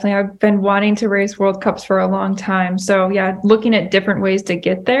I've been wanting to race World Cups for a long time. So yeah, looking at different ways to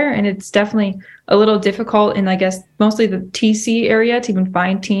get there. And it's definitely a little difficult in, I guess, mostly the TC area to even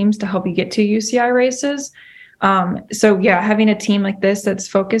find teams to help you get to UCI races. So yeah, having a team like this that's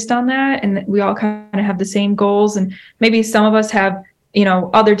focused on that, and we all kind of have the same goals, and maybe some of us have,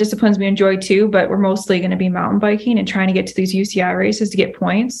 other disciplines we enjoy too, but we're mostly going to be mountain biking and trying to get to these UCI races to get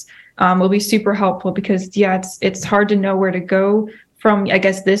points, will be super helpful because yeah, it's hard to know where to go from, I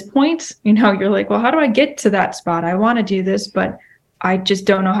guess, this point. You're like, well, how do I get to that spot? I want to do this, but I just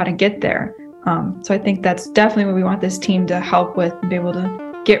don't know how to get there. So I think that's definitely what we want this team to help with, and be able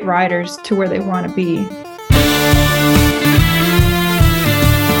to get riders to where they want to be.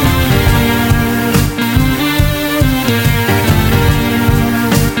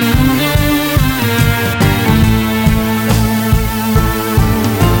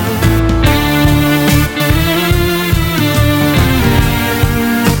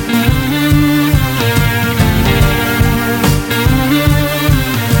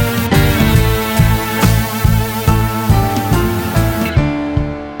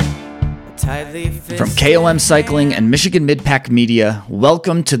 From KOM Cycling and Michigan Midpack Media,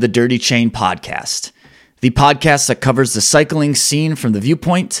 welcome to the Dirty Chain Podcast, the podcast that covers the cycling scene from the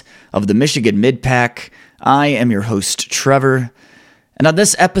viewpoint of the Michigan Midpack. I am your host, Trevor, and on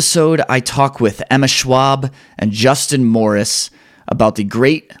this episode, I talk with Emma Schwab and Justin Morris about the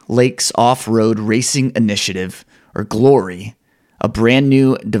Great Lakes Off-Road Racing Initiative, or GLORY, a brand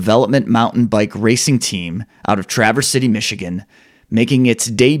new development mountain bike racing team out of Traverse City, Michigan, making its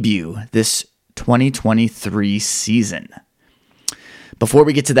debut this 2023 season. Before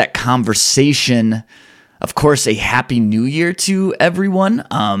we get to that conversation, of course, a happy new year to everyone.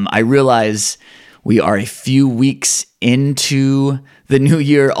 I realize we are a few weeks into the new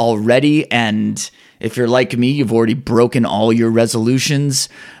year already, and if you're like me, you've already broken all your resolutions.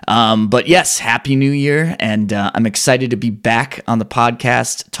 But yes, happy new year, and I'm excited to be back on the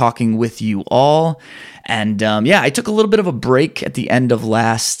podcast talking with you all. And I took a little bit of a break at the end of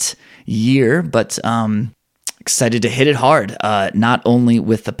last year, but excited to hit it hard, not only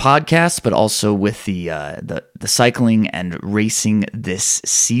with the podcast, but also with the cycling and racing this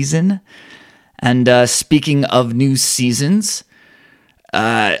season. And speaking of new seasons,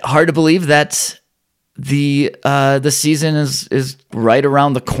 hard to believe that the season is right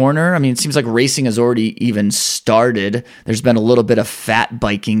around the corner. I mean, it seems like racing has already even started. There's been a little bit of fat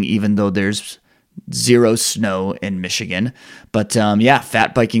biking, even though there's zero snow in Michigan. But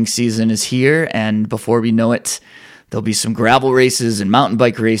fat biking season is here, and before we know it, there'll be some gravel races and mountain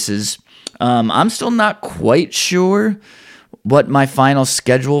bike races. I'm still not quite sure what my final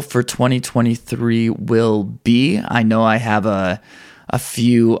schedule for 2023 will be. I know I have a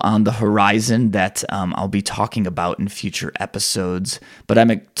few on the horizon that I'll be talking about in future episodes, but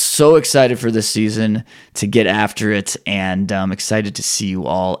I'm so excited for this season to get after it, and I'm excited to see you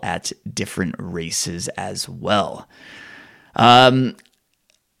all at different races as well.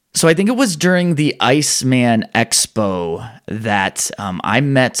 So I think it was during the Iceman Expo that I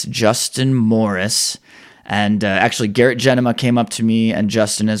met Justin Morris, and actually Garrett Genema came up to me, and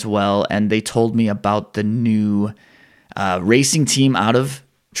Justin as well, and they told me about the new racing team out of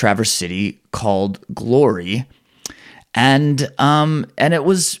Traverse City called GLORY, and it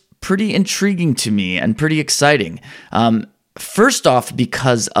was pretty intriguing to me and pretty exciting. First off,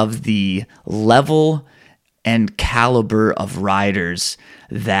 because of the level and caliber of riders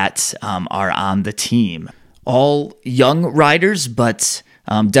that are on the team. All young riders, but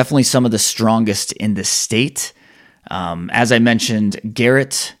definitely some of the strongest in the state. As I mentioned,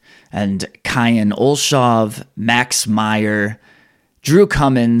 Garrett and Kyan Olshov, Max Meyer, Drew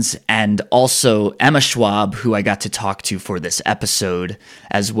Cummins, and also Emma Schwab, who I got to talk to for this episode,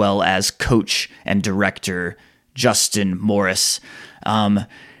 as well as coach and director Justin Morris. I've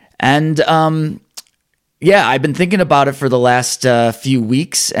been thinking about it for the last few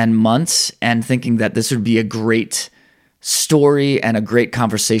weeks and months, and thinking that this would be a great story and a great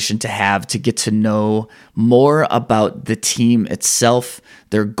conversation to have, to get to know more about the team itself,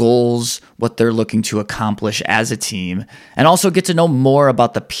 their goals, what they're looking to accomplish as a team, and also get to know more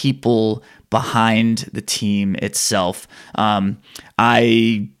about the people behind the team itself.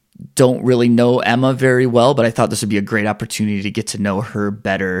 I don't really know Emma very well, but I thought this would be a great opportunity to get to know her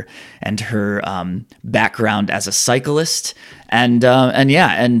better, and her background as a cyclist, And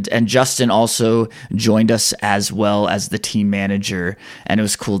Justin also joined us as well as the team manager, and it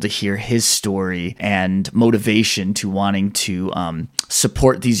was cool to hear his story and motivation to wanting to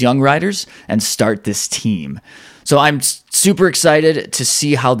support these young riders and start this team. So I'm super excited to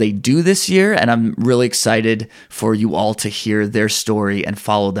see how they do this year, and I'm really excited for you all to hear their story and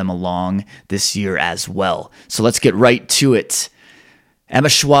follow them along this year as well. So let's get right to it. Emma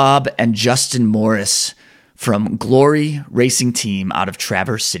Schwab and Justin Morris from Glory Racing Team out of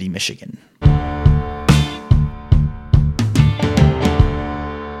Traverse City, Michigan.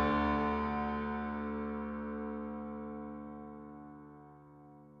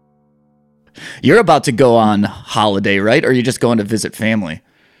 You're about to go on holiday, right? Or are you just going to visit family?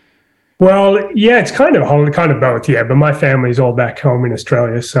 Well, yeah, it's kind of both, yeah. But my family's all back home in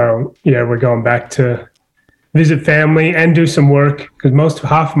Australia, so yeah, we're going back to visit family and do some work because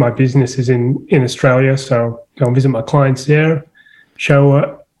half of my business is in Australia. So go and visit my clients there,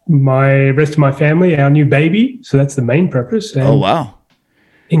 show my rest of my family our new baby. So that's the main purpose. And oh wow!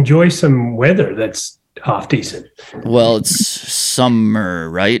 Enjoy some weather that's half decent. Well, it's summer,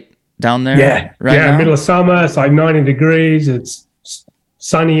 right? Down there? Yeah. Right yeah, now? Middle of summer. It's like 90 degrees. It's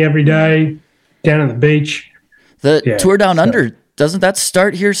sunny every day down at the beach. The Tour Down Under, doesn't that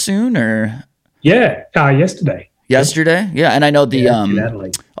start here soon or? Yeah, yesterday. Yesterday? Yeah, and I know the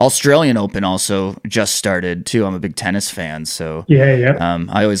Adelaide. Australian Open also just started too. I'm a big tennis fan, so yeah.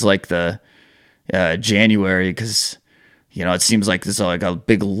 I always like the January because it seems like there's like a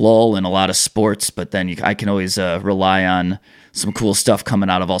big lull in a lot of sports, but then I can always rely on some cool stuff coming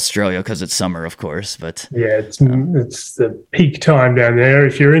out of Australia because it's summer, of course. But yeah, it's the peak time down there.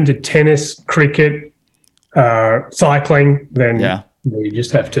 If you're into tennis, cricket, cycling, then you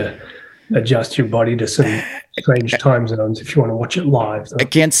just have to adjust your body to some strange time zones if you want to watch it live. So. I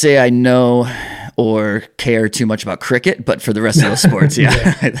can't say I know or care too much about cricket, but for the rest of the sports,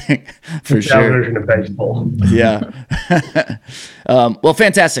 I think for it's sure. our version of baseball. Yeah. Well,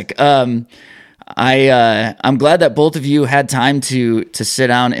 fantastic. I'm glad that both of you had time to sit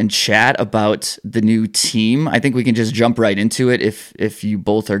down and chat about the new team. I think we can just jump right into it if you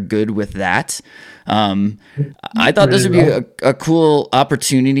both are good with that. I thought this would be a cool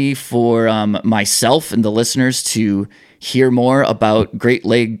opportunity for myself and the listeners to hear more about Great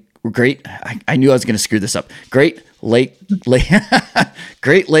Lakes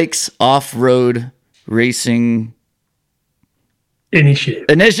Off-Road Racing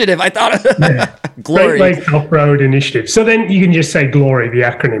Initiative. I thought Glory. Great Lakes Off-Road Initiative. So then you can just say Glory. The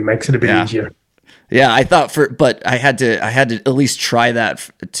acronym makes it a bit easier. Yeah, I thought but I had to at least try that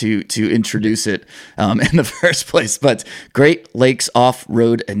to introduce it in the first place. But Great Lakes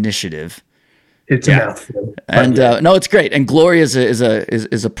Off-Road Initiative. It's a mouthful. And no, it's great. And Glory is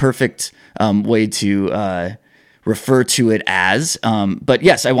a perfect way to refer to it as. But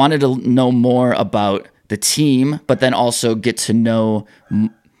yes, I wanted to know more about the team, but then also get to know.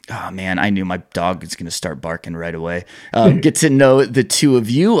 Oh man, I knew my dog was going to start barking right away. Get to know the two of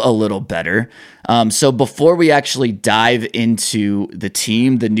you a little better. So before we actually dive into the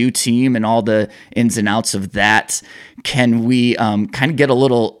team, the new team, and all the ins and outs of that, can we kind of get a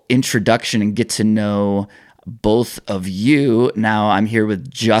little introduction and get to know both of you? Now I'm here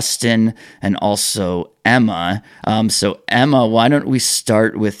with Justin and also Emma. So Emma, why don't we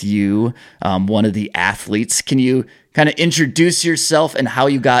start with you, one of the athletes? Can you kind of introduce yourself and how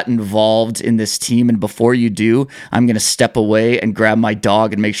you got involved in this team? And before you do, I'm going to step away and grab my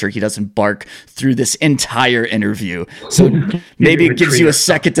dog and make sure he doesn't bark through this entire interview. So maybe it gives you a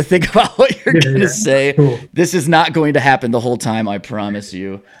second to think about what you're going to say. Cool. This is not going to happen the whole time, I promise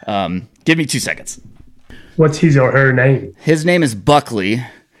you. Give me 2 seconds. What's his or her name? His name is Buckley.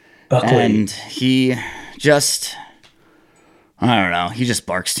 And he just, I don't know, he just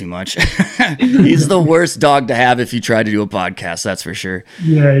barks too much. He's the worst dog to have if you try to do a podcast, that's for sure.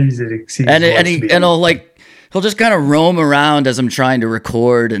 Yeah, he'll just kind of roam around as I'm trying to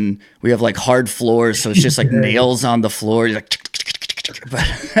record, and we have like hard floors, so it's just like nails on the floor. He's like,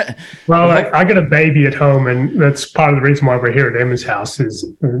 well, I got a baby at home, and that's part of the reason why we're here at Emma's house. Is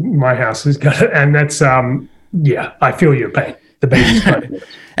my house has got it, and that's I feel your pain. The baby's fine.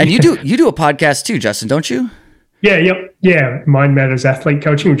 And you do a podcast too, Justin, don't you? Yeah. Mind Matters Athlete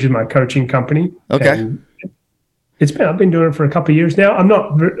Coaching, which is my coaching company. Okay. And I've been doing it for a couple of years now. I'm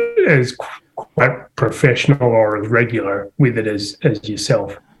not as quite professional or as regular with it as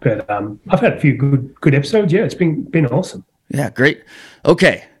yourself, but I've had a few good episodes. Yeah, it's been awesome. Yeah, great.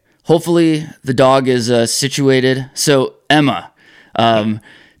 Okay. Hopefully the dog is situated. So Emma,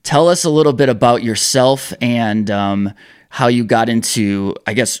 tell us a little bit about yourself and how you got into,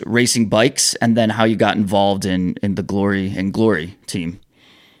 I guess, racing bikes, and then how you got involved in the Glory team.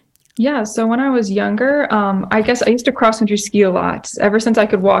 Yeah, so when I was younger, I guess I used to cross country ski a lot. Ever since I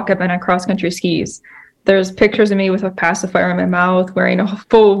could walk, I've been on cross country skis. There's pictures of me with a pacifier in my mouth, wearing a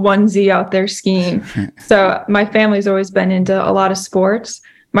full onesie out there skiing. So my family's always been into a lot of sports.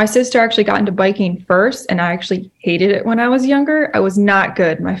 My sister actually got into biking first, and I actually hated it when I was younger. I was not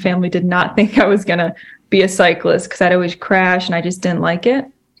good. My family did not think I was going to be a cyclist because I'd always crash and I just didn't like it.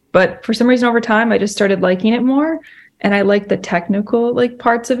 But for some reason over time, I just started liking it more. And I liked the technical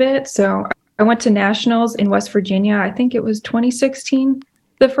parts of it. So I went to nationals in West Virginia. I think it was 2016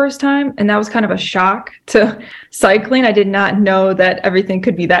 the first time. And that was kind of a shock to cycling. I did not know that everything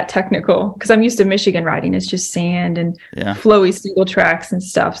could be that technical because I'm used to Michigan riding. It's just sand and flowy single tracks and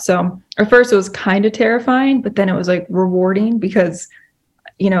stuff. So at first it was kind of terrifying, but then it was rewarding because,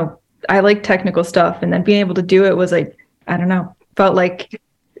 I like technical stuff. And then being able to do it was I don't know, felt like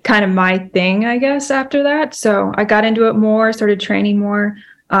kind of my thing, I guess, after that. So I got into it more, started training more.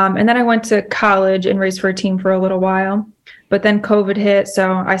 And then I went to college and raced for a team for a little while. But then COVID hit,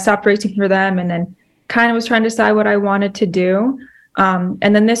 so I stopped racing for them and then kind of was trying to decide what I wanted to do. And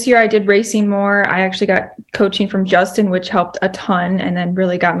then this year I did racing more. I actually got coaching from Justin, which helped a ton and then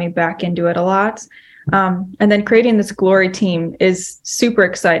really got me back into it a lot. And then creating this Glory team is super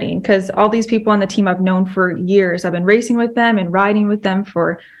exciting because all these people on the team I've known for years. I've been racing with them and riding with them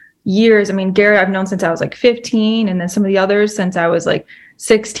for years. I mean, Garrett, I've known since I was 15, and then some of the others since I was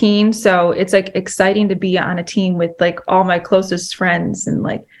 16. So it's exciting to be on a team with all my closest friends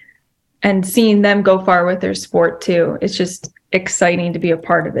and seeing them go far with their sport too. It's just exciting to be a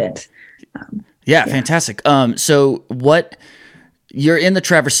part of it. Fantastic. So you're in the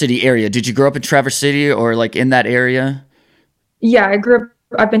Traverse City area. Did you grow up in Traverse City or in that area? Yeah,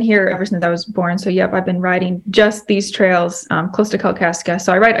 I've been here ever since I was born. So yep, I've been riding just these trails close to Kalkaska.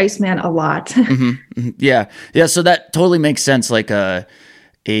 So I ride Iceman a lot. Mm-hmm. Yeah. So that totally makes sense.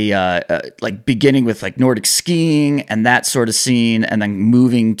 Beginning with Nordic skiing and that sort of scene, and then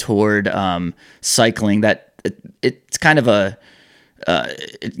moving toward cycling. That it's kind of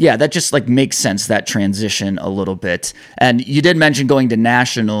that just makes sense, that transition a little bit. And you did mention going to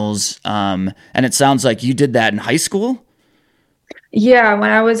nationals, and it sounds like you did that in high school. Yeah, when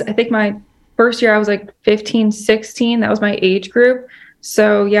I think my first year I was 15, 16. That was my age group.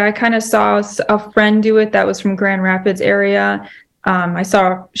 So yeah, I kind of saw a friend do it that was from Grand Rapids area. I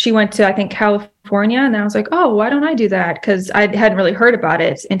saw she went to, I think, California, and I was like, oh, why don't I do that? Because I hadn't really heard about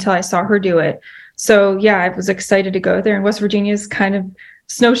it until I saw her do it. So yeah, I was excited to go there. And West Virginia is kind of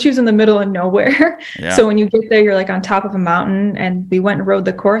snowshoes in the middle of nowhere. Yeah. So when you get there, you're on top of a mountain, and we went and rode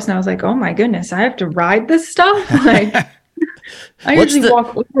the course, and I was like, oh my goodness, I have to ride this stuff. I usually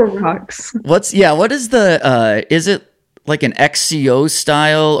walk over rocks. What is is it an XCO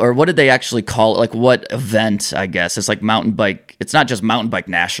style, or what did they actually call it? What event, I guess? It's mountain bike. It's not just mountain bike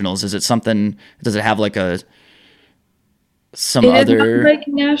nationals. Is it something, does it have some other? Mountain bike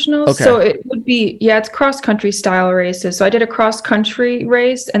nationals. Okay. So it would be, it's cross country style races. So I did a cross country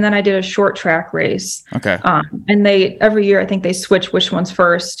race, and then I did a short track race. Okay. And every year I think they switch which one's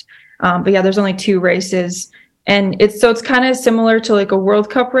first. But yeah, there's only 2 races. And it's kind of similar to a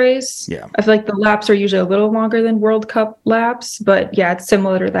World Cup race. Yeah. I feel the laps are usually a little longer than World Cup laps, but yeah, it's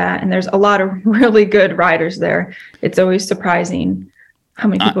similar to that. And there's a lot of really good riders there. It's always surprising how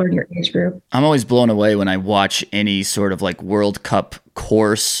many people are in your age group. I'm always blown away when I watch any sort of World Cup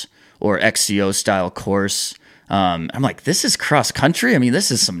course or XCO style course. I'm this is cross country. I mean,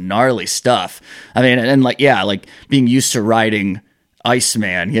 this is some gnarly stuff. I mean, and being used to riding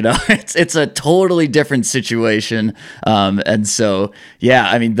Iceman, it's a totally different situation. And so, yeah,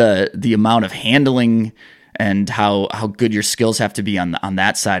 I mean, the amount of handling and how good your skills have to be on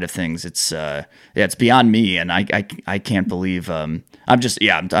that side of things, it's beyond me. And I can't believe, I'm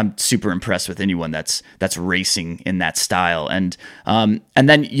super impressed with anyone that's racing in that style. And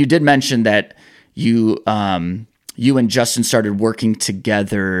then you did mention that you and Justin started working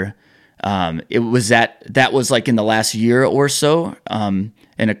together. It was that was in the last year or so, in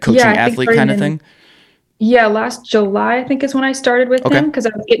a coaching athlete kind of thing. Yeah, last July, I think, is when I started with him because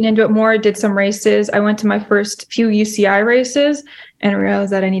I was getting into it more. I did some races. I went to my first few UCI races and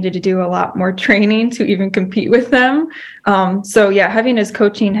realized that I needed to do a lot more training to even compete with them. So yeah, having his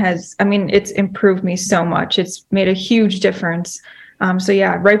coaching it's improved me so much. It's made a huge difference. So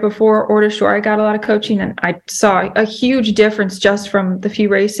yeah, right before Order Shore, I got a lot of coaching, and I saw a huge difference just from the few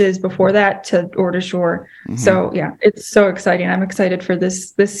races before that to Order Shore. Mm-hmm. So yeah, it's so exciting. I'm excited for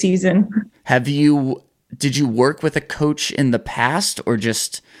this season. Did you work with a coach in the past, or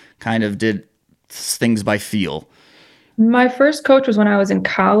just kind of did things by feel? My first coach was when I was in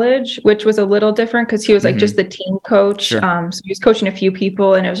college, which was a little different because he was like just the team coach. Sure. So he was coaching a few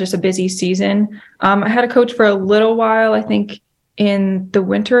people and it was just a busy season. I had a coach for a little while, I think in the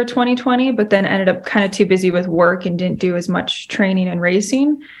winter of 2020, but then ended up kind of too busy with work and didn't do as much training and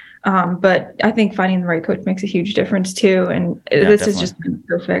racing. But I think finding the right coach makes a huge difference too. And this has just been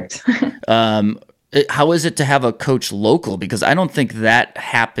perfect. How is it to have a coach local? Because I don't think that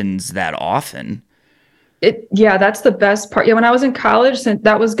happens that often. That's the best part. Yeah, when I was in college,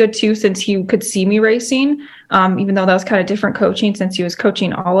 that was good too, since he could see me racing, even though that was kind of different coaching since he was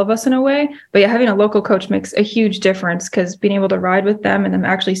coaching all of us in a way. But yeah, having a local coach makes a huge difference because being able to ride with them and them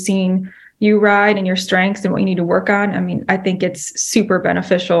actually seeing you ride and your strengths and what you need to work on. I mean, I think it's super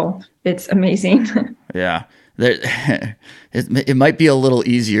beneficial. It's amazing. Yeah. It might be a little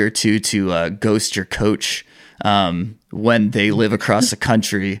easier to ghost your coach when they live across the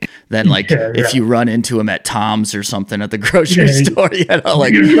country than if you run into them at Tom's or something at the grocery store,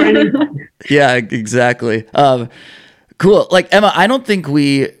 yeah, exactly. Cool. Like Emma, I don't think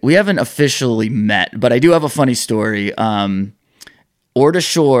we haven't officially met, but I do have a funny story. Ore to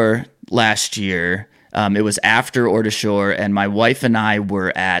Shore last year, it was after Ore to Shore, and my wife and I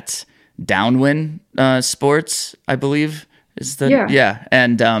were at Downwind Sports, I believe.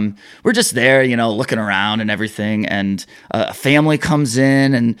 And we're just there, looking around and everything, and a family comes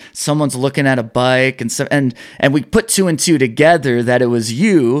in and someone's looking at a bike, and we put two and two together that it was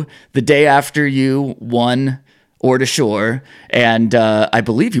you the day after you won Ore to Shore, and I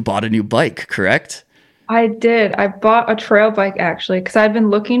believe you bought a new bike, correct? I did. I bought a trail bike actually because I'd been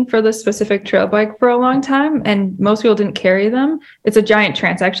looking for this specific trail bike for a long time and most people didn't carry them. It's a giant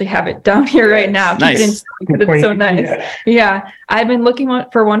Trans. I actually have it down here right now. Nice. It's so nice. Yeah. I've been looking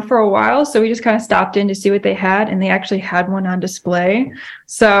for one for a while. So we just kind of stopped in to see what they had and they actually had one on display.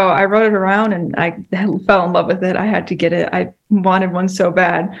 So I rode it around and I fell in love with it. I had to get it. I wanted one so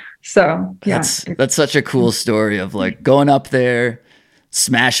bad. So yeah. That's such a cool story of like going up there,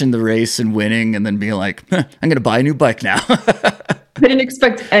 smashing the race and winning, and then being like, I'm going to buy a new bike now. I didn't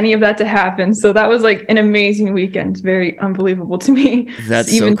expect any of that to happen. So that was like an amazing weekend. Very unbelievable to me.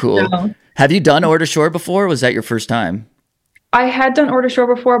 That's so cool. Have you done Ore to Shore before? Or was that your first time? I had done Ore to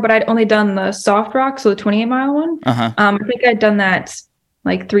Shore before, but I'd only done the Soft Rock, so the 28-mile one. I think I'd done that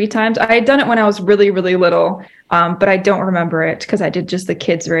like 3 times. I had done it when I was really, really little, but I don't remember it because I did just the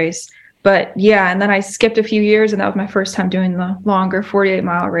kids race. But yeah, and then I skipped a few years and that was my first time doing the longer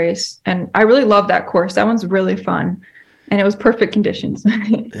 48-mile race. And I really love that course. That one's really fun. And it was perfect conditions.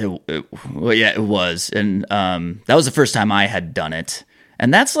 It was. And that was the first time I had done it.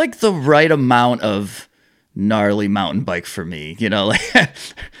 And that's like the right amount of gnarly mountain bike for me.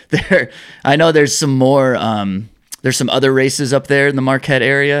 I know there's some more, there's some other races up there in the Marquette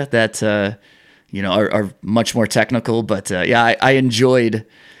area that, are much more technical. But I enjoyed.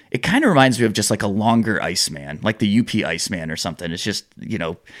 It kind of reminds me of just like a longer Iceman, like the UP Iceman or something. It's just,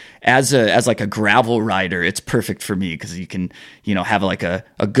 as like a gravel rider, it's perfect for me because you can, have like a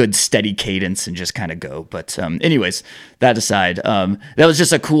good steady cadence and just kind of go. But anyways, that aside, that was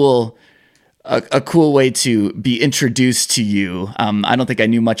just a cool way to be introduced to you. I don't think I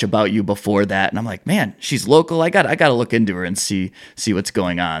knew much about you before that. And I'm like, man, she's local. I got to look into her and see what's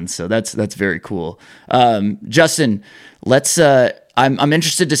going on. So that's very cool. Justin, let's, I'm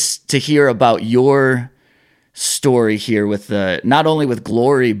interested to hear about your story here with not only with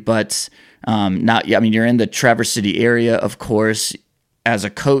Glory, but you're in the Traverse City area, of course, as a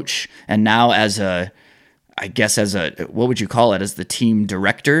coach, and now as what would you call it, as the team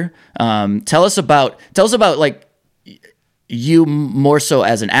director. Tell us about like you more so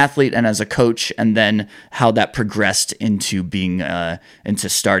as an athlete and as a coach, and then how that progressed into being into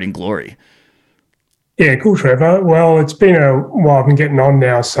starting Glory. Yeah, cool, Trevor. Well, it's been a while. I've been getting on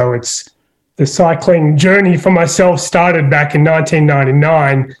now, so it's the cycling journey for myself started back in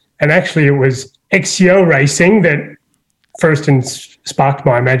 1999, and actually it was XCO racing that first sparked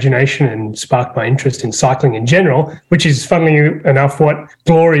my imagination and sparked my interest in cycling in general, which is, funnily enough, what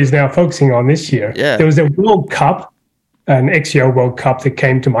Glory is now focusing on this year. Yeah. There was a World Cup, an XCO World Cup that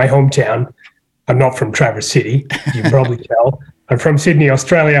came to my hometown. I'm not from Traverse City, you can probably tell. I'm from Sydney,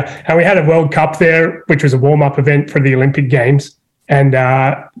 Australia, and we had a World Cup there, which was a warm-up event for the Olympic Games. And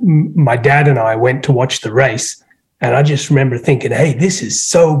my dad and I went to watch the race, and I just remember thinking, hey, this is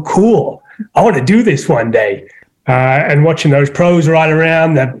so cool. I want to do this one day. And watching those pros ride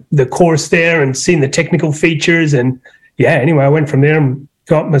around the course there and seeing the technical features. And yeah, anyway, I went from there and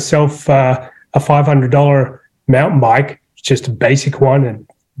got myself a $500 mountain bike, just a basic one, and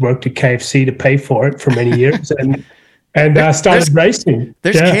worked at KFC to pay for it for many years. And started racing.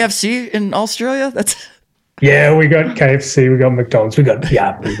 There's KFC in Australia? Yeah, we got KFC, we got McDonald's, we got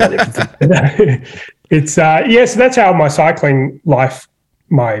everything. It's so that's how my cycling life,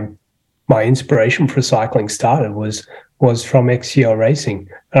 my inspiration for cycling started was from XCO racing.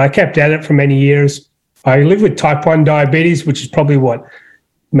 And I kept at it for many years. I live with type 1 diabetes, which is probably what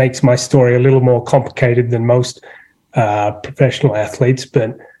makes my story a little more complicated than most professional athletes.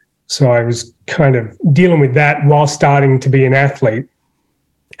 But so I was kind of dealing with that while starting to be an athlete.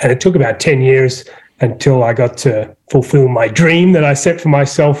 And it took about 10 years until I got to fulfill my dream that I set for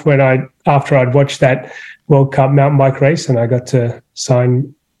myself after I'd watched that World Cup mountain bike race, and I got to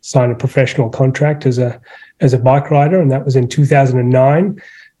sign a professional contract as a bike rider, and that was in 2009.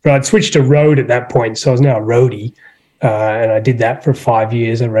 But I'd switched to road at that point, so I was now a roadie, and I did that for 5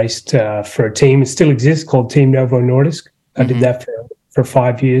 years. I raced for a team. It still exists, called Team Novo Nordisk. I did that for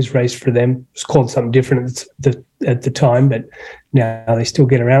 5 years, raced for them. It was called something different at the time, but now they still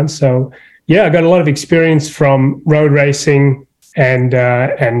get around. So yeah, I got a lot of experience from road racing and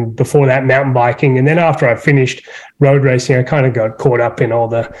before that mountain biking. And then after I finished road racing, I kind of got caught up in all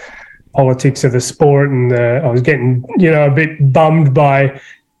the politics of the sport, and I was getting, a bit bummed by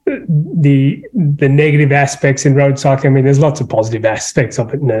the negative aspects in road cycling. I mean, there's lots of positive aspects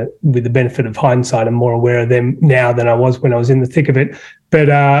of it, and with the benefit of hindsight, I'm more aware of them now than I was when I was in the thick of it. But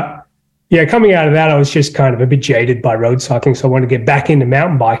coming out of that, I was just kind of a bit jaded by road cycling, so I wanted to get back into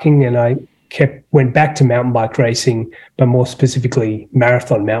mountain biking, and I went back to mountain bike racing, but more specifically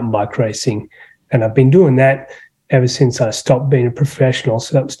marathon mountain bike racing. And I've been doing that ever since I stopped being a professional.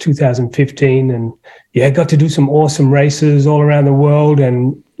 So that was 2015. And got to do some awesome races all around the world,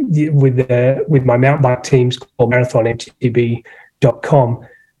 and with my mountain bike teams called MarathonMTB.com.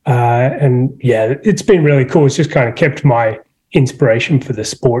 It's been really cool. It's just kind of kept my inspiration for the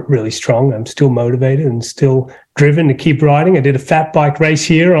sport really strong. I'm still motivated and still driven to keep riding. I did a fat bike race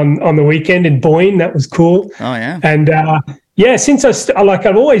here on the weekend in Boyne. That was cool. Oh yeah. And since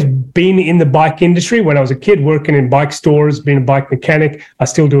I've always been in the bike industry. When I was a kid, working in bike stores, being a bike mechanic. I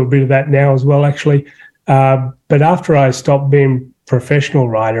still do a bit of that now as well, actually. But after I stopped being a professional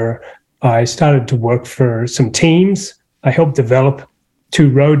rider, I started to work for some teams. I helped develop 2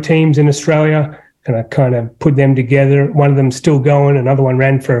 road teams in Australia, and I kind of put them together. One of them's still going. Another one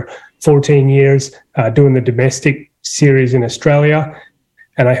ran for 14 years, doing the domestic series in Australia.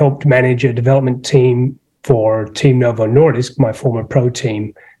 And I helped manage a development team for Team Novo Nordisk, my former pro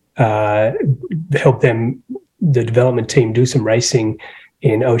team, help them, the development team, do some racing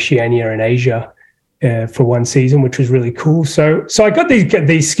in Oceania and Asia for one season, which was really cool. So I got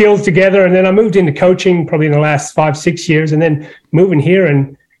these skills together, and then I moved into coaching probably in the last 5-6 years, and then moving here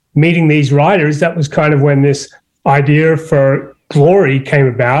and meeting these riders. That was kind of when this idea for Glory came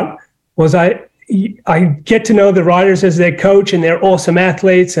about. Was I get to know the riders as their coach, and they're awesome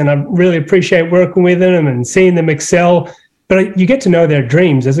athletes, and I really appreciate working with them and seeing them excel. But you get to know their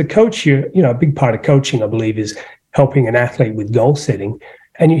dreams. As a coach, a big part of coaching, I believe, is helping an athlete with goal setting.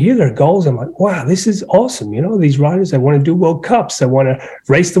 And you hear their goals, I'm like, wow, this is awesome. These riders, they want to do World Cups. They want to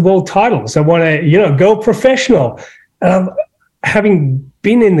race the world titles. They want to, go professional. And having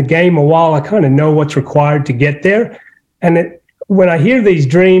been in the game a while, I kind of know what's required to get there. And when I hear these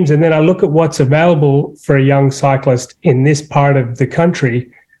dreams, and then I look at what's available for a young cyclist in this part of the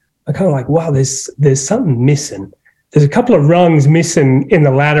country, I kind of like, wow, there's something missing. There's a couple of rungs missing in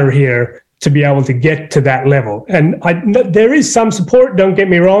the ladder here to be able to get to that level. And there is some support, don't get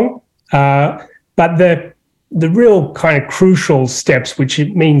me wrong, but the real kind of crucial steps, which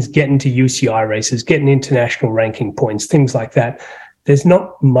it means getting to UCI races, getting international ranking points, things like that, there's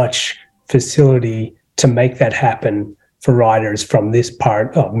not much facility to make that happen for riders from this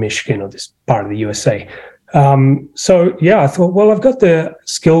part of Michigan or this part of the USA. I thought, well, I've got the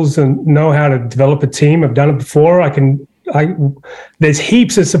skills and know how to develop a team. I've done it before. There's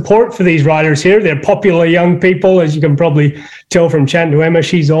heaps of support for these riders here. They're popular young people, as you can probably tell from chatting to Emma.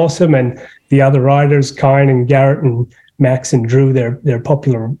 She's awesome. And the other riders, Kyan and Garrett and Max and Drew, they're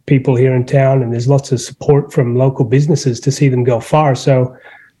popular people here in town. And there's lots of support from local businesses to see them go far. So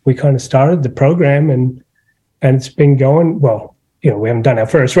we kind of started the program, and it's been going, well, we haven't done our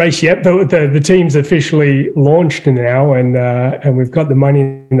first race yet, but the team's officially launched now, and we've got the money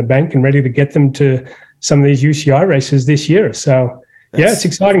in the bank and ready to get them to some of these UCI races this year. So, it's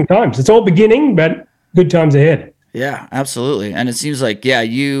exciting times. It's all beginning, but good times ahead. Yeah, absolutely. And it seems like,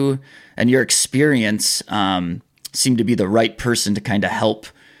 you and your experience seem to be the right person to kind of help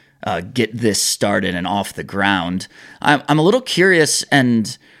get this started and off the ground. I'm a little curious,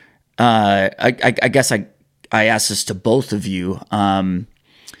 and I guess I ask this to both of you.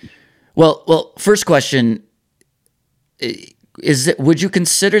 First question, would you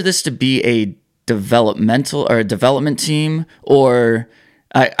consider this to be a developmental or a development team, or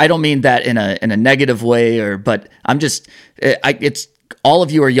I don't mean that in a negative way, but I'm just it's all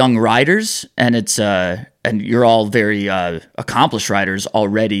of you are young riders, and it's and you're all very accomplished riders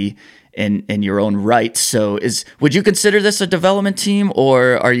already in your own right. So would you consider this a development team,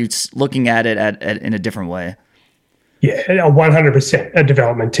 or are you looking at it in a different way? Yeah, 100% a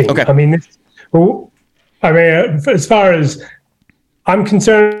development team. Okay. I mean, as far as I'm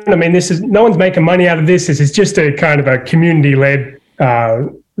concerned, I mean, no one's making money out of this. This is just a kind of a community-led,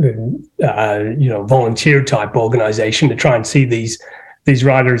 volunteer type organization to try and see these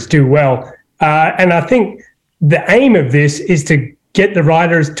riders do well. And I think the aim of this is to get the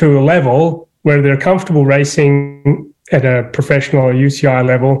riders to a level where they're comfortable racing at a professional or UCI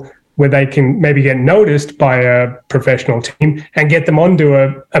level, where they can maybe get noticed by a professional team and get them onto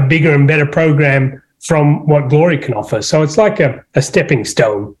a bigger and better program from what Glory can offer. So it's like a stepping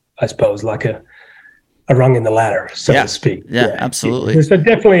stone, I suppose, like a rung in the ladder, so to speak. Yeah, absolutely. So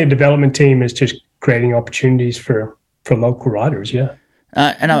definitely a development team is just creating opportunities for local riders, yeah.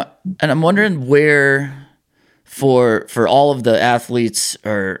 And I'm wondering where, for all of the athletes,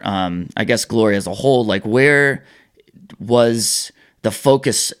 or I guess Glory as a whole, like where was the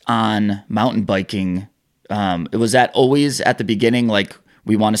focus on mountain biking? Was that always at the beginning, like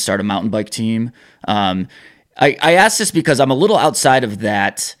we want to start a mountain bike team? I ask this because I'm a little outside of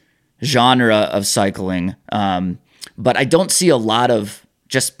that genre of cycling, but I don't see a lot of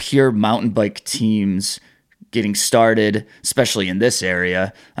just pure mountain bike teams getting started, especially in this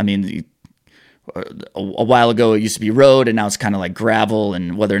area. I mean, a while ago it used to be road, and now it's kind of like gravel,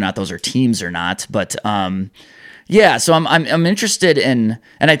 and whether or not those are teams or not. But yeah, so I'm interested in,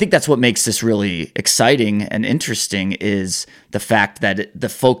 and I think that's what makes this really exciting and interesting, is the fact that the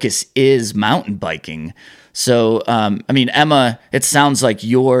focus is mountain biking. So I mean, Emma, it sounds like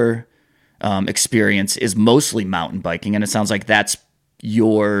your experience is mostly mountain biking, and it sounds like that's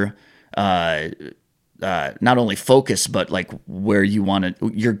your not only focus, but like where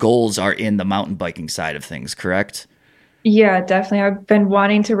your goals are in the mountain biking side of things, correct? Yeah, definitely. I've been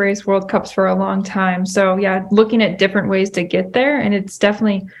wanting to race World Cups for a long time. So yeah, looking at different ways to get there. And it's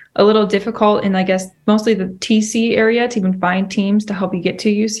definitely a little difficult in, I guess, mostly the TC area to even find teams to help you get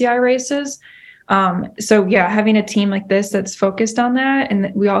to UCI races. So yeah, having a team like this that's focused on that,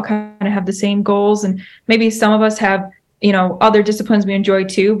 and we all kind of have the same goals, and maybe some of us have, other disciplines we enjoy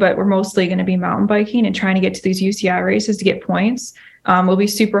too, but we're mostly going to be mountain biking and trying to get to these UCI races to get points, will be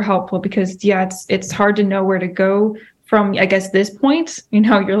super helpful, because yeah, it's hard to know where to go from, I guess, this point.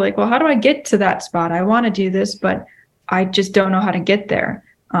 You're like, well, how do I get to that spot? I want to do this, but I just don't know how to get there.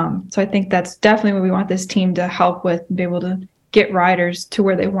 So I think that's definitely what we want this team to help with, be able to get riders to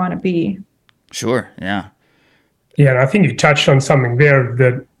where they want to be. Sure. Yeah. Yeah. And I think you touched on something there,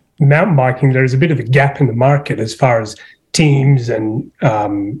 that mountain biking, there's a bit of a gap in the market as far as teams and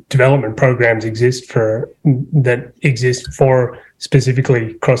development programs exist for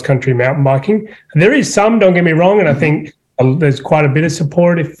specifically cross-country mountain biking. There is some, don't get me wrong, and I think there's quite a bit of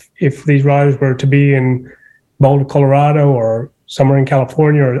support if these riders were to be in Boulder, Colorado, or somewhere in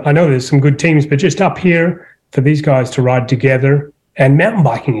California. Or I know there's some good teams, but just up here for these guys to ride together. And mountain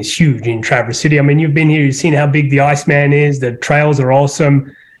biking is huge in Traverse City. I mean, you've been here, you've seen how big the Iceman is, the trails are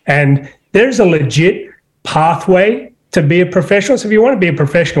awesome, and there's a legit pathway to be a professional. So if you want to be a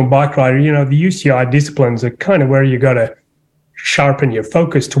professional bike rider, the UCI disciplines are kind of where you got to sharpen your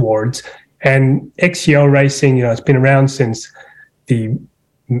focus towards. And XCO racing, it's been around since the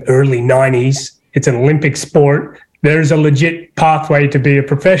early 90s. It's an Olympic sport. There's a legit pathway to be a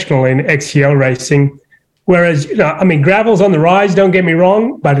professional in XCO racing. Whereas, gravel's on the rise, don't get me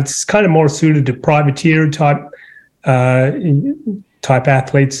wrong, but it's kind of more suited to privateer type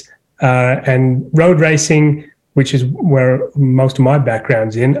athletes, and road racing, which is where most of my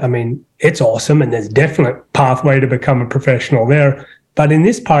background's in. I mean, it's awesome, and there's definite pathway to become a professional there. But in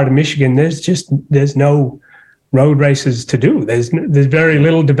this part of Michigan, there's no road races to do. There's very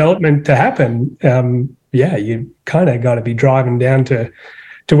little development to happen. You kind of got to be driving down to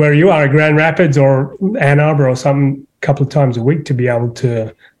where you are, at Grand Rapids or Ann Arbor or something, a couple of times a week to be able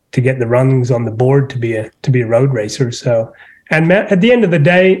to get the runs on the board to be a road racer. So, and at the end of the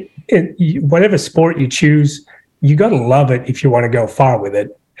day, whatever sport you choose, you got to love it if you want to go far with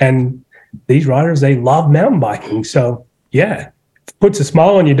it. And these riders, they love mountain biking. So yeah, puts a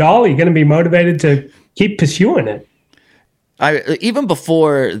smile on your doll. You're going to be motivated to keep pursuing it. Even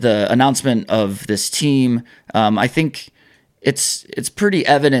before the announcement of this team, I think it's pretty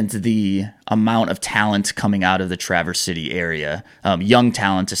evident the amount of talent coming out of the Traverse City area, young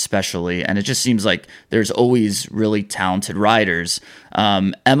talent especially, and it just seems like there's always really talented riders.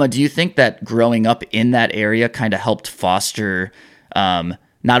 Emma, do you think that growing up in that area kind of helped foster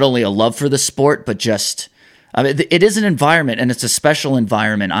not only a love for the sport, but just it is an environment, and it's a special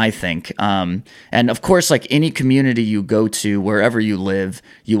environment, I think. And of course, like any community you go to, wherever you live,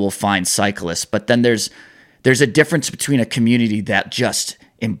 you will find cyclists. But then there's a difference between a community that just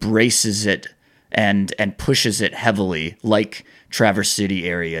embraces it and pushes it heavily, like Traverse City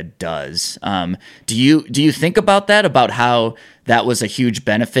area does. Do you think about that, about how that was a huge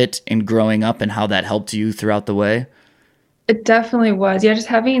benefit in growing up and how that helped you throughout the way? It definitely was. Yeah, just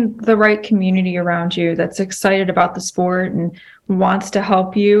having the right community around you that's excited about the sport and wants to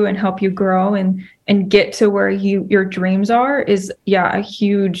help you grow and get to where your dreams are is, yeah, a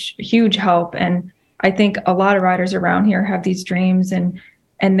huge, huge help. And I think a lot of riders around here have these dreams and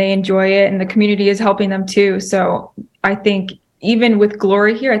they enjoy it, and the community is helping them too. So I think even with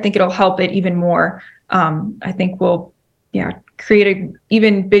Glory here, I think it'll help it even more. I think we'll, create an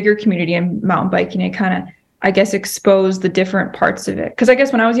even bigger community in mountain biking and kind of, I guess, expose the different parts of it. Because I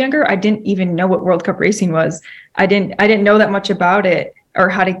guess when I was younger, I didn't even know what World Cup racing was. I didn't know that much about it or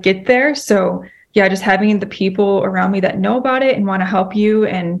how to get there. So yeah, just having the people around me that know about it and want to help you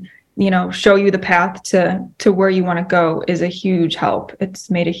and, show you the path to where you want to go is a huge help.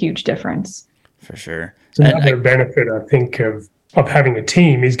 It's made a huge difference. For sure. So another benefit, I think, of having a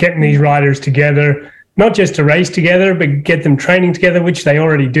team is getting these riders together, not just to race together, but get them training together, which they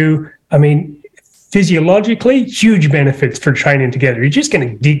already do. I mean, physiologically, huge benefits for training together. You're just going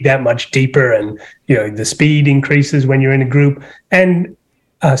to dig that much deeper, and the speed increases when you're in a group. And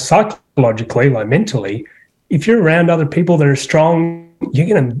psychologically, like mentally, if you're around other people that are strong, you're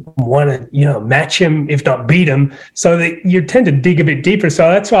going to want to match them, if not beat them. So that you tend to dig a bit deeper. So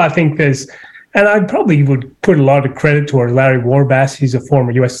that's why I think and I probably would put a lot of credit towards Larry Warbass. He's a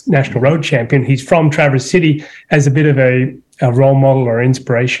former U.S. national road champion. He's from Traverse City as a bit of a role model or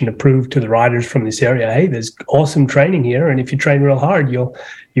inspiration to prove to the riders from this area, hey, there's awesome training here, and if you train real hard, you'll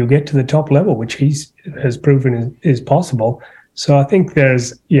get to the top level, which has proven is possible. So I think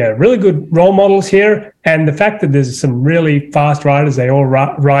there's really good role models here, and the fact that there's some really fast riders, they all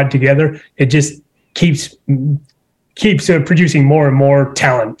ride together, it just keeps producing more and more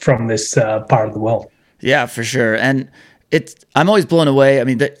talent from this part of the world. Yeah, for sure. And I'm always blown away. I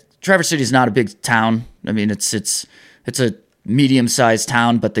mean, Traverse City is not a big town. I mean, it's a medium-sized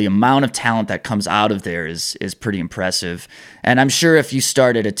town, but the amount of talent that comes out of there is pretty impressive. And I'm sure if you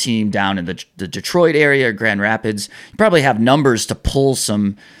started a team down in the Detroit area or Grand Rapids, you probably have numbers to pull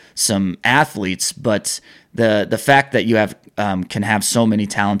some athletes, but the fact that you have can have so many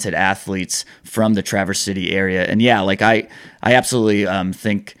talented athletes from the Traverse City area, and I absolutely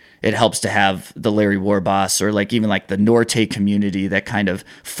think it helps to have the Larry Warbass or even the Norte community that kind of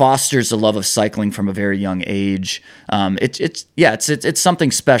fosters the love of cycling from a very young age. It's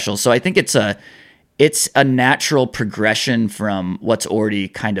something special. So I think it's a natural progression from what's already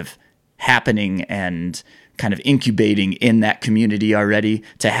kind of happening and kind of incubating in that community already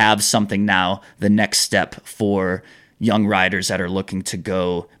to have something now, the next step for young riders that are looking to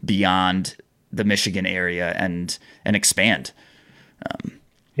go beyond the Michigan area and expand.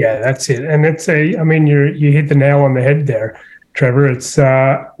 Yeah, that's it. And you hit the nail on the head there, Trevor. It's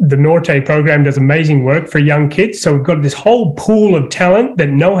the Norte program does amazing work for young kids. So we've got this whole pool of talent that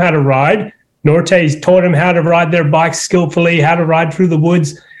know how to ride. Norte's taught them how to ride their bikes skillfully, how to ride through the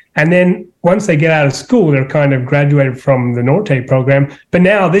woods. And then once they get out of school, they're kind of graduated from the Norte program. But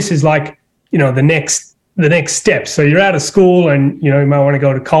now this is the next step. So you're out of school and, you might want to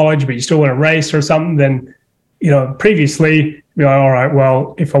go to college, but you still want to race or something. Then, previously, all right,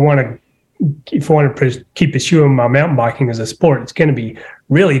 well, if I want to keep pursuing my mountain biking as a sport, it's going to be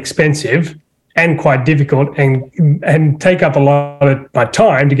really expensive and quite difficult and take up a lot of my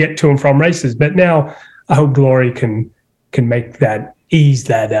time to get to and from races. But now I hope Glory can ease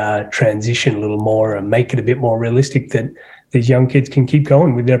that transition a little more and make it a bit more realistic that these young kids can keep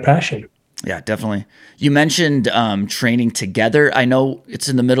going with their passion. Yeah, definitely. You mentioned training together. I know it's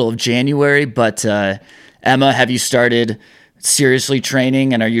in the middle of January, but Emma, have you started seriously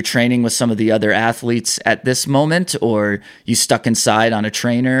training, and are you training with some of the other athletes at this moment, or you stuck inside on a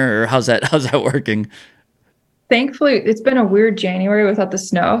trainer, or how's that working? Thankfully, it's been a weird January without the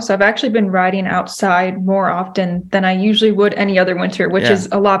snow. So I've actually been riding outside more often than I usually would any other winter, which is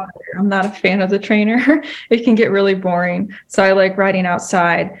a lot better. I'm not a fan of the trainer. It can get really boring. So I like riding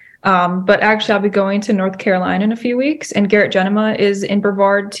outside. But actually, I'll be going to North Carolina in a few weeks, and Garrett Genema is in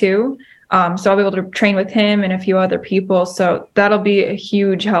Brevard too. So I'll be able to train with him and a few other people. So that'll be a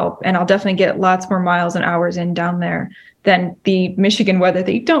huge help. And I'll definitely get lots more miles and hours in down there than the Michigan weather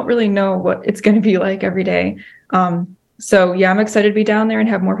that you don't really know what it's going to be like every day. So yeah, I'm excited to be down there and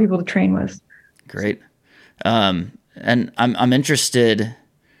have more people to train with. Great. And I'm interested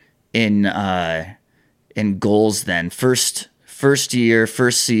in goals then. First year,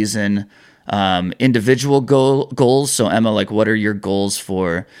 first season, individual goals. So Emma, like, what are your goals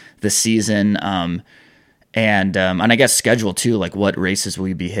for the season? And I guess schedule too, like what races will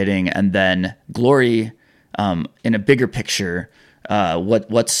you be hitting? And then Glory, in a bigger picture,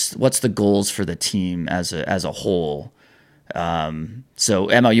 what's the goals for the team as a whole? So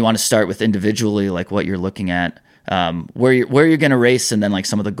Emma, you want to start with individually, like what you're looking at, where you're going to race, and then like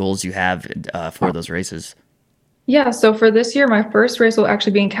some of the goals you have for those races. Yeah. So for this year, my first race will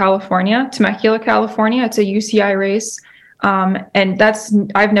actually be in California, Temecula, California. It's a UCI race. And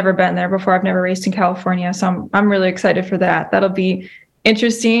I've never been there before. I've never raced in California. So I'm really excited for that. That'll be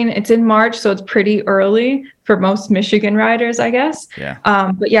interesting. It's in March, so it's pretty early for most Michigan riders, I guess. Yeah.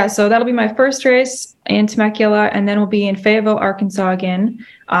 But yeah, so that'll be my first race in Temecula, and then we'll be in Fayetteville, Arkansas again.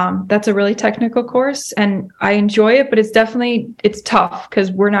 That's a really technical course, and I enjoy it, but it's tough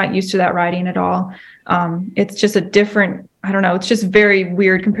because we're not used to that riding at all. It's just a different, I don't know, it's just very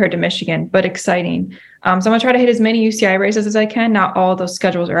weird compared to Michigan, but exciting. So I'm gonna try to hit as many UCI races as I can. Not all of those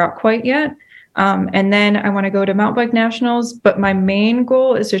schedules are out quite yet. And then I want to go to Mountain Bike Nationals, but my main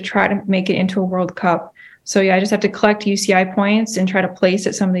goal is to try to make it into a World Cup. So yeah, I just have to collect UCI points and try to place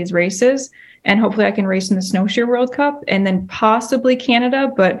at some of these races. And hopefully I can race in the Snowshoe World Cup and then possibly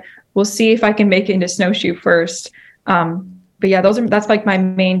Canada, but we'll see if I can make it into Snowshoe first. But yeah, that's like my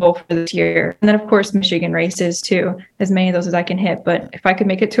main goal for this year. And then of course, Michigan races too, as many of those as I can hit. But if I could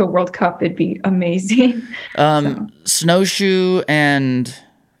make it to a World Cup, it'd be amazing. Snowshoe and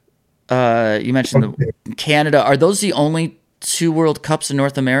you mentioned Canada. Are those the only 2 World Cups in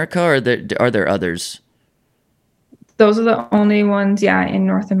North America, or are there others? Those are the only ones, yeah, in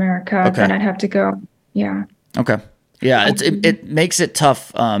North America. Okay. Then I'd have to go. Yeah. Okay. Yeah, it makes it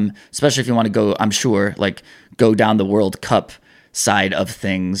tough, especially if you want to go, I'm sure, like go down the World Cup side of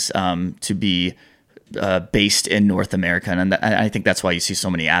things, to be based in North America. And I think that's why you see so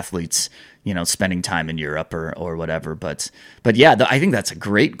many athletes, spending time in Europe or whatever. But yeah, I think that's a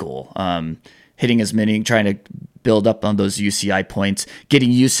great goal. Hitting as many, trying to build up on those UCI points,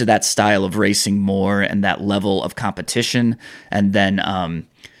 getting used to that style of racing more and that level of competition. And then,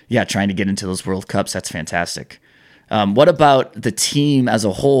 trying to get into those World Cups. That's fantastic. What about the team as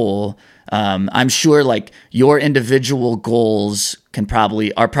a whole? I'm sure like your individual goals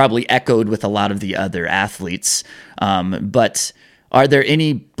are probably echoed with a lot of the other athletes. But are there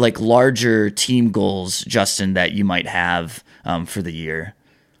any like larger team goals, Justin, that you might have for the year?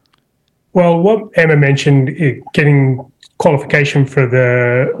 Well, what Emma mentioned, getting qualification for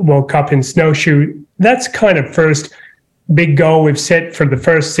the World Cup in Snowshoe, that's kind of first big goal we've set for the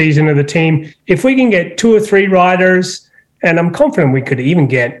first season of the team. If we can get 2 or 3 riders, and I'm confident we could even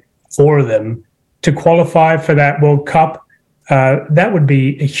get 4 of them to qualify for that World Cup, that would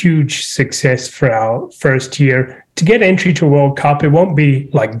be a huge success for our first year. To get entry to a World Cup, it won't be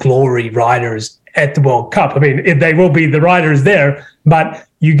like Glory riders at the World Cup. I mean, they will be the riders there, but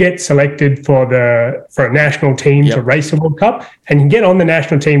you get selected for a national team to race a World Cup, and you get on the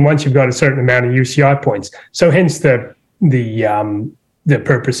national team once you've got a certain amount of UCI points. So hence the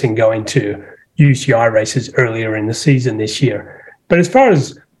purpose in going to UCI races earlier in the season this year. But as far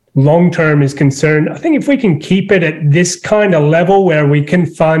as long-term is concerned, I think if we can keep it at this kind of level where we can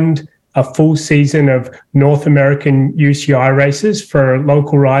fund a full season of North American UCI races for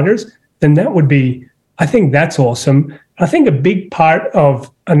local riders, then that would be, I think that's awesome. I think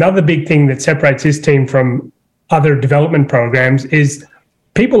another big thing that separates this team from other development programs is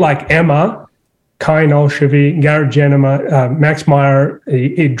people like Emma, Kai Nolshevi, Garrett Jenema, Max Meyer,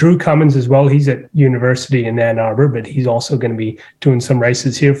 Drew Cummins as well. He's at university in Ann Arbor, but he's also going to be doing some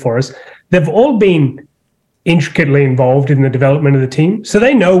races here for us. They've all been intricately involved in the development of the team, so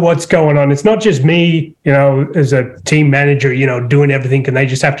they know what's going on. It's not just me, as a team manager, doing everything and they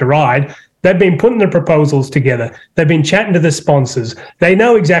just have to ride. They've been putting the proposals together. They've been chatting to the sponsors. They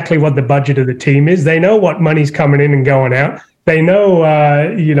know exactly what the budget of the team is. They know what money's coming in and going out. They know,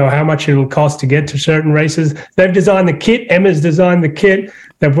 how much it'll cost to get to certain races. They've designed the kit. Emma's designed the kit.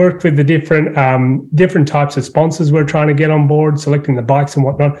 They've worked with the different types of sponsors we're trying to get on board, selecting the bikes and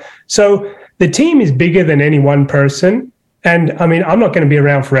whatnot. So the team is bigger than any one person. And I mean, I'm not going to be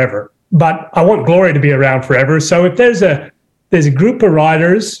around forever, but I want Glory to be around forever. So if there's a group of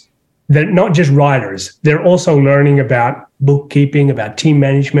riders they're not just riders. They're also learning about bookkeeping, about team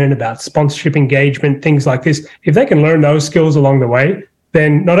management, about sponsorship engagement, things like this. If they can learn those skills along the way,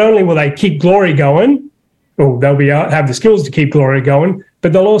 then not only will they keep Glory going, or they'll have the skills to keep Glory going,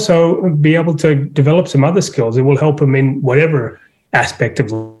 but they'll also be able to develop some other skills that will help them in whatever aspect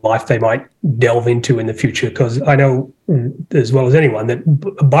of life they might delve into in the future. Because I know as well as anyone that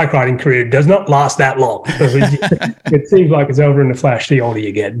a bike riding career does not last that long. It seems like it's over in a flash the older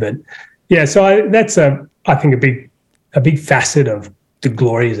you get. But yeah, so that's I think a big facet of the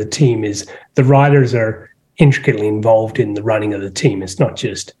Glory as a team is the riders are intricately involved in the running of the team. It's not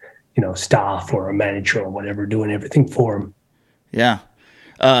just, staff or a manager or whatever doing everything for them. Yeah.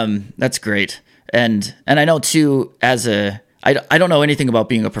 That's great. And I know too, I don't know anything about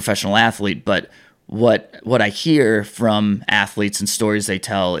being a professional athlete, but what I hear from athletes and stories they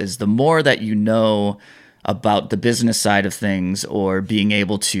tell is the more that you know about the business side of things or being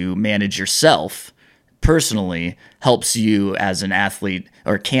able to manage yourself personally helps you as an athlete,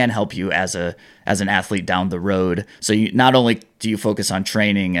 or can help you as an athlete down the road. So you not only do you focus on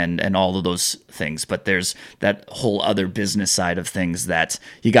training and all of those things, but there's that whole other business side of things that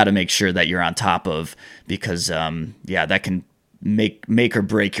you got to make sure that you're on top of, because that can make or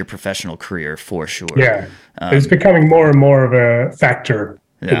break your professional career for sure. Yeah, it's becoming more and more of a factor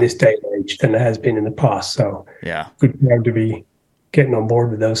in this day and age than it has been in the past. So good time to be getting on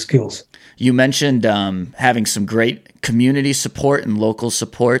board with those skills. You mentioned having some great community support and local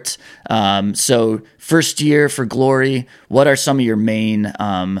support. So first year for Glory, what are some of your main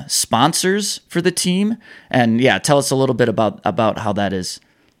sponsors for the team? And tell us a little bit about how that is.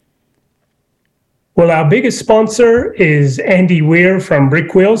 Well, our biggest sponsor is Andy Weir from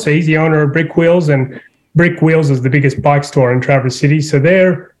Brick Wheels. So he's the owner of Brick Wheels, and Brick Wheels is the biggest bike store in Traverse City. So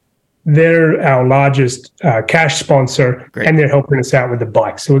they're our largest cash sponsor. Great. And they're helping us out with the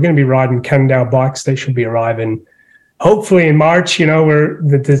bikes. So we're going to be riding Cannondale bikes. They should be arriving hopefully in March. We're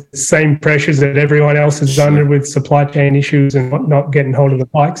the same pressures that everyone else is under with supply chain issues and not getting hold of the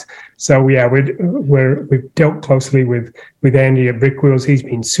bikes. So we've dealt closely with Andy at Brick Wheels. He's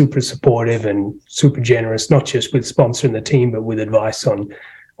been super supportive and super generous, not just with sponsoring the team, but with advice on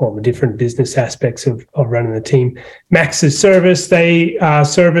all the different business aspects of running the team. Max's Service, they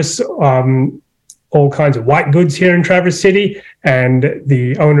service all kinds of white goods here in Traverse City, and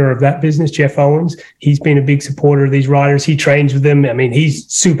the owner of that business, Jeff Owens, he's been a big supporter of these riders. He trains with them. I mean, he's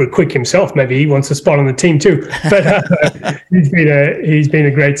super quick himself. Maybe he wants a spot on the team too, but he's been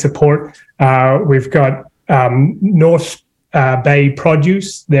a great support. We've got North Bay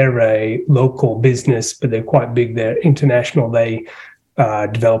Produce. They're a local business, but they're quite big. They're international. They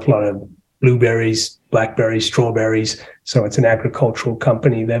develop a lot of blueberries, blackberries, strawberries. So it's an agricultural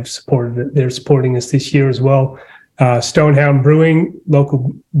company. They're supporting us this year as well. Stonehound Brewing,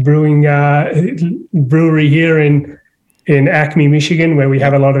 local brewing brewery here in Acme, Michigan, where we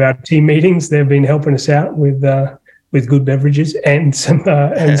have a lot of our team meetings. They've been helping us out with good beverages and some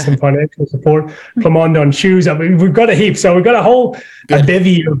financial support. Plamondon Shoes. I mean, we've got a heap. So we've got a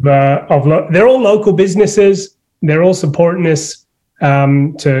bevy of they're all local businesses. They're all supporting us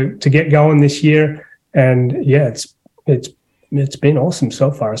to get going this year, and it's been awesome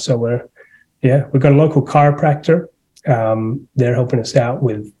so far. So we've got a local chiropractor. They're helping us out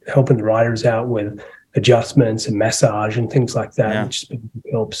with helping the riders out with adjustments and massage and things like that, which has been a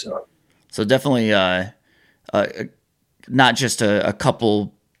big help. So definitely not just a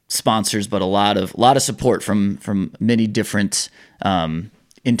couple sponsors, but a lot of support from many different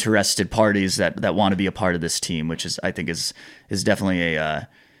interested parties that want to be a part of this team, which I think is definitely a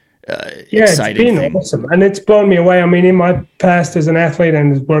exciting it's been thing. Awesome, and it's blown me away. I mean, in my past as an athlete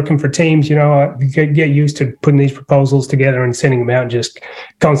and working for teams, I get used to putting these proposals together and sending them out and just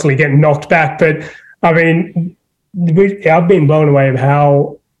constantly getting knocked back. But I mean, I've been blown away of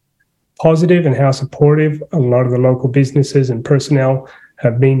how positive and how supportive a lot of the local businesses and personnel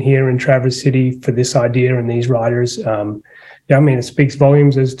have been here in Traverse City for this idea and these riders. I mean, it speaks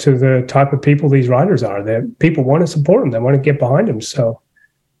volumes as to the type of people these riders are. People want to support them. They want to get behind them. So,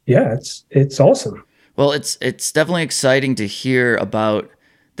 it's awesome. Well, it's definitely exciting to hear about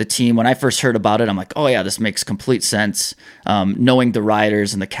the team. When I first heard about it, I'm like, oh yeah, this makes complete sense. Knowing the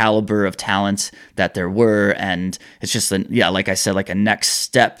riders and the caliber of talent that there were, and it's just like I said, like a next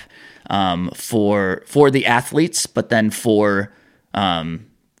step for the athletes, but then for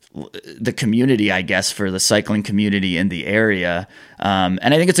the community, I guess, for the cycling community in the area. And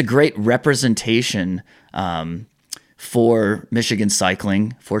I think it's a great representation for Michigan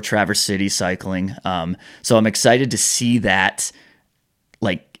cycling, for Traverse City cycling. So I'm excited to see that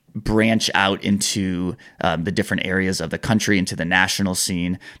like branch out into the different areas of the country, into the national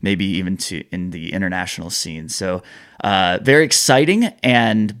scene, maybe even in the international scene. So very exciting,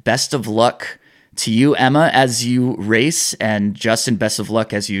 and best of luck to you, Emma, as you race, and Justin, best of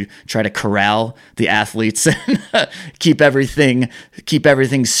luck as you try to corral the athletes and keep everything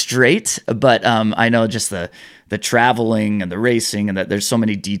straight. But I know just the traveling and the racing, and that there's so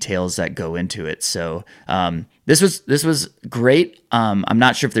many details that go into it. So this was great. I'm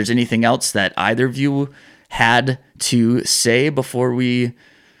not sure if there's anything else that either of you had to say before we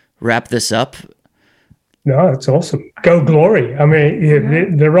wrap this up. No, it's awesome. Go Glory. I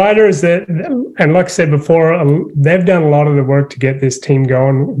mean, the riders and like I said before, they've done a lot of the work to get this team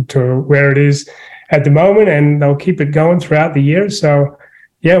going to where it is at the moment, and they'll keep it going throughout the year. So,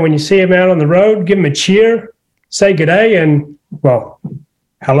 yeah, when you see them out on the road, give them a cheer, say good day, and, well,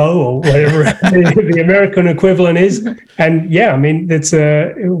 hello, or whatever the American equivalent is. And yeah, I mean, it's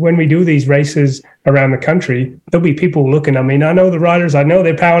when we do these races around the country, there'll be people looking. I mean, I know the riders, I know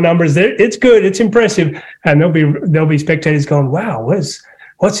their power numbers. It's good, it's impressive, and there'll be spectators going, "Wow,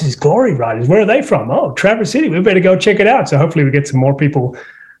 what's his Glory riders? Where are they from? Oh, Traverse City. We better go check it out." So hopefully we get some more people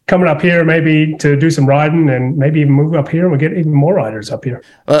coming up here, maybe to do some riding, and maybe even move up here and we get even more riders up here.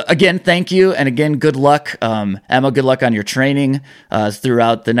 Again, thank you. And again, good luck. Emma, good luck on your training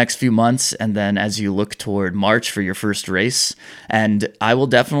throughout the next few months. And then as you look toward March for your first race, and I will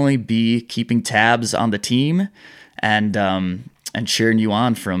definitely be keeping tabs on the team and cheering you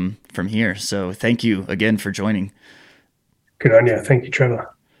on from here. So thank you again for joining. Good on you. Thank you, Trevor.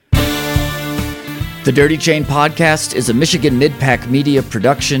 The Dirty Chain Podcast is a Michigan Midpack Media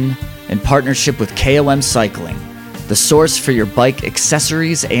production in partnership with KOM Cycling, the source for your bike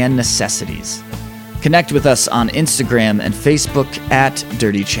accessories and necessities. Connect with us on Instagram and Facebook at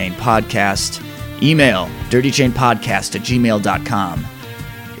Dirty Chain Podcast. Email dirtychainpodcast@gmail.com.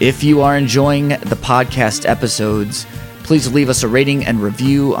 If you are enjoying the podcast episodes, please leave us a rating and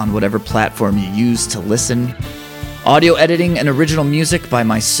review on whatever platform you use to listen. Audio editing and original music by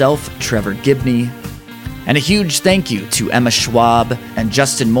myself, Trevor Gibney. And a huge thank you to Emma Schwab and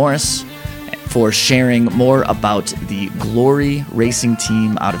Justin Morris for sharing more about the Glory Racing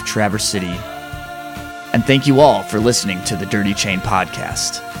team out of Traverse City. And thank you all for listening to the Dirty Chain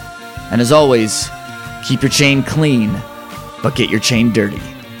Podcast. And as always, keep your chain clean, but get your chain dirty.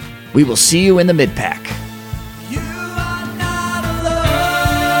 We will see you in the Midpack.